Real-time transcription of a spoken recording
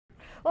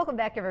Welcome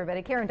back,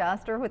 everybody. Karen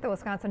Doster with the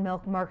Wisconsin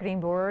Milk Marketing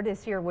Board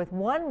is here with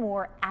one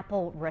more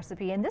apple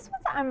recipe. And this one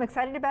I'm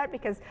excited about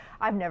because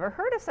I've never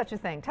heard of such a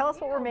thing. Tell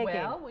us what we're making.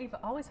 Well, we've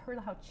always heard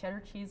how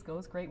cheddar cheese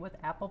goes great with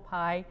apple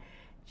pie.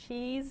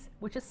 Cheese,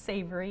 which is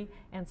savory,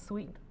 and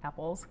sweet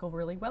apples go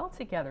really well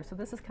together. So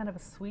this is kind of a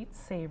sweet,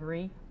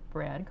 savory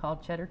bread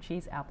called cheddar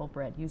cheese apple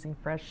bread, using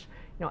fresh,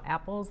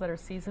 apples that are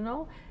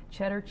seasonal,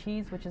 cheddar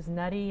cheese, which is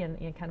nutty and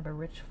kind of a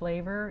rich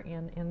flavor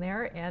in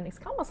there, and it's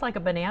almost like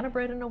a banana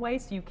bread in a way.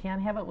 So you can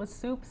have it with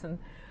soups and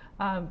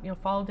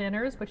fall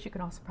dinners, but you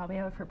can also probably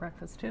have it for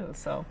breakfast too.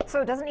 So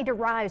it doesn't need to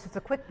rise. It's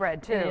a quick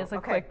bread too. It is a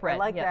quick bread. I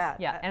like yes, that.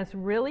 Yeah, and it's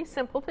really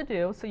simple to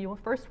do. So you will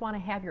first want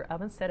to have your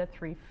oven set at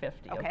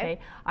 350. Okay.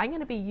 I'm going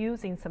to be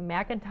using some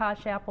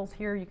Macintosh apples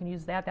here. You can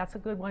use that. That's a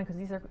good one because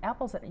these are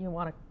apples that you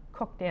want to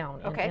cook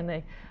down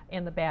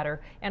in the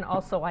batter. And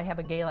also I have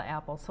a Gala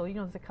apple, so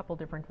there's a couple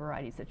different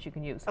varieties that you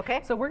can use.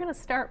 Okay. So we're going to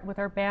start with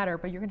our batter,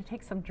 but you're going to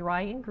take some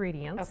dry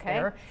ingredients. Okay.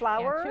 There.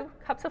 Flour. And 2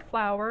 cups of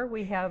flour.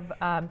 We have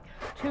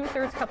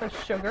 2/3 cup of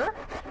sugar,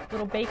 a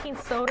little baking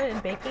soda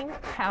and baking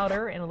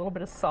powder, and a little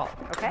bit of salt.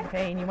 Okay.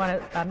 Okay. And you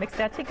want to mix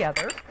that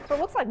together. So it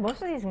looks like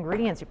most of these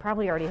ingredients you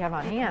probably already have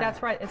on hand.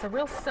 That's right. It's a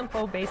real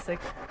simple, basic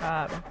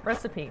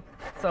recipe.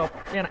 So,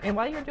 and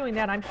while you're doing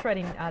that, I'm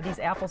shredding these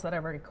apples that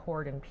I've already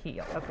cored and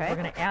peeled. Okay. We're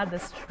going to add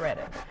this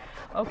shredded.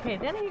 Okay,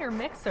 then in your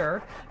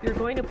mixer, you're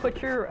going to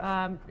put your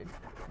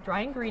dry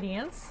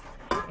ingredients,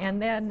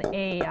 and then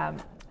a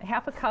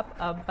half a cup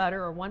of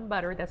butter, or one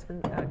butter that's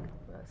been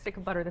stick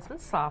of butter that's been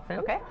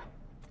softened. Okay.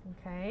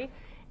 Okay.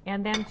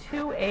 And then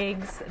 2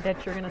 eggs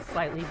that you're going to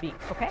slightly beat.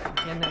 Okay.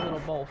 In the little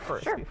bowl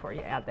first before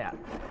you add that.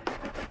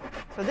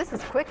 So this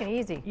is quick and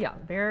easy. Yeah,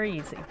 very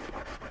easy.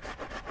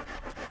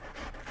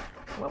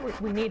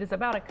 What we need is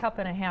about 1.5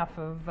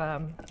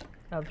 cups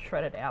of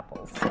shredded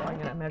apples. So I'm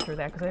going to measure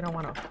that because I don't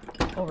want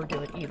to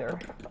overdo it either.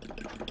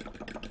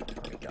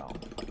 There we go.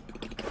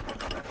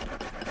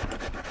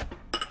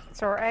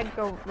 So our egg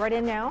go right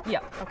in now? Yeah.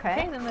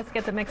 Okay. Then let's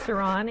get the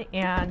mixer on,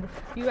 and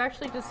you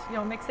actually just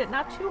mix it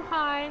not too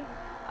high,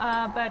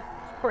 but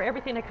for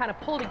everything to kind of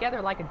pull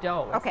together like a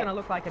dough. It's going to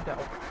look like a dough.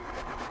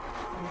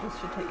 And this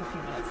should take a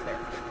few minutes there.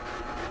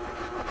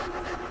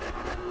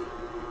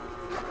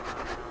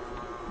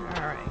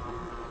 All right.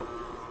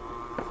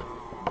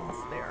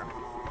 Almost there.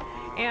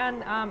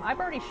 And I've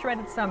already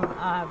shredded some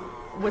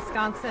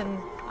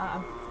Wisconsin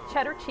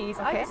cheddar cheese.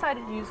 Okay. I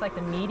decided to use like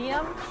the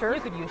medium. Sure.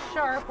 You could use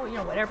sharp,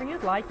 whatever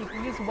you'd like. You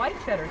can use white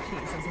cheddar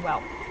cheese as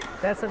well.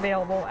 That's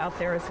available out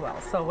there as well.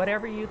 So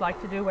whatever you'd like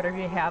to do, whatever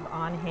you have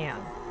on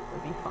hand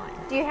would be fine.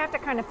 Do you have to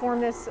kind of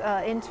form this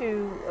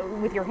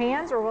with your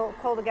hands, or will it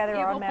pull together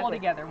automatically? It will pull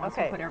together once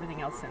you put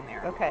everything else in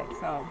there. Okay.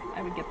 So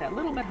I would get that a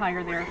little bit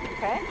higher there.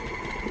 Okay.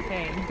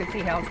 Okay, you can see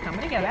how it's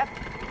coming together. Yep.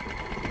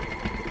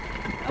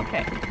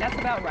 Okay, that's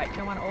about right. You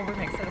don't want to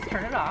overmix it. Let's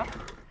turn it off.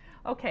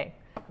 Okay,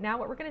 now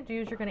what we're going to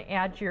do is you're going to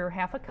add your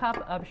 1/2 cup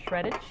of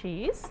shredded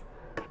cheese.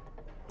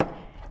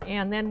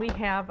 And then we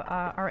have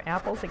our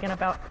apples, again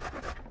about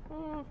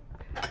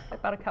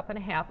 1.5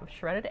 cups of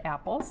shredded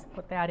apples.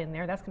 Put that in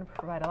there. That's going to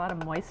provide a lot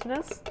of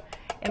moistness.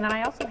 And then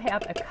I also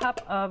have 1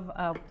 cup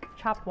of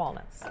chopped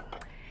walnuts.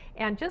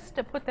 And just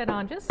to put that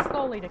on, just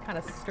slowly to kind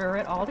of stir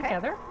it all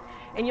together.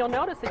 And you'll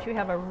notice that you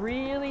have a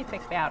really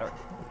thick batter,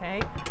 okay?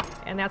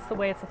 And that's the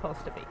way it's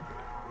supposed to be.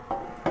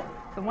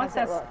 So once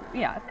that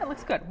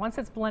looks good. Once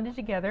it's blended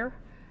together,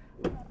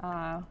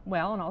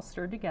 well and all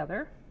stirred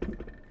together.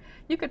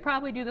 You could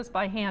probably do this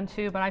by hand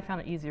too, but I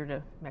found it easier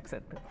to mix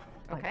it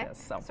like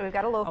this. So we've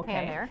got a loaf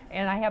pan there.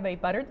 And I have a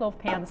buttered loaf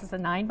pan. This is a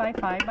 9 by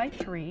 5 by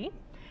 3.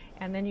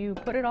 And then you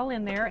put it all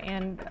in there,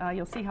 and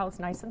you'll see how it's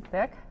nice and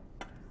thick.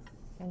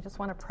 And just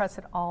want to press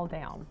it all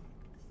down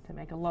to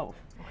make a loaf.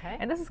 Okay.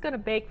 And this is going to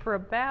bake for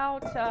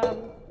about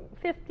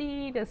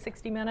 50 to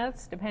 60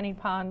 minutes, depending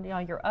upon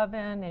your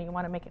oven, and you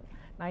want to make it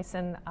nice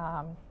and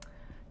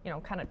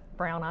kind of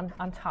brown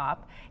on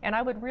top. And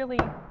I would really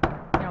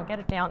get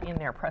it down in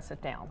there, press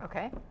it down.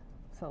 Okay.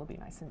 So it'll be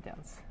nice and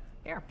dense.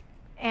 Here.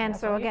 And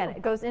so again,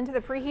 it goes into the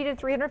preheated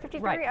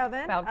 350-degree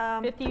oven.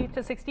 About 50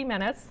 to 60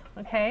 minutes,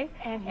 okay?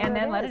 And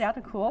then let it out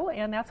to cool,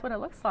 and that's what it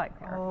looks like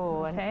there.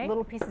 Oh, and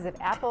little pieces of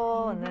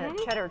apple and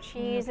the cheddar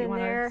cheese in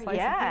there.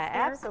 Yeah,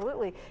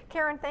 absolutely.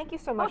 Karen, thank you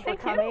so much for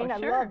coming. I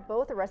love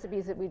both the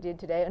recipes that we did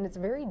today, and it's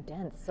very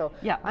dense. So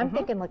I'm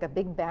thinking like a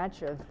big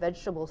batch of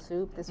vegetable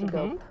soup. This would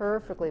go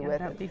perfectly with it.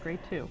 That would be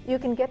great too. You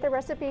can get the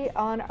recipe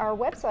on our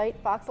website,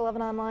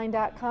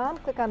 fox11online.com.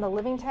 Click on the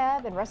Living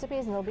tab and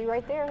recipes, and they'll be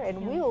right there.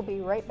 And we will be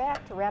right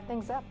back to wrap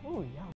things up. Ooh, yum.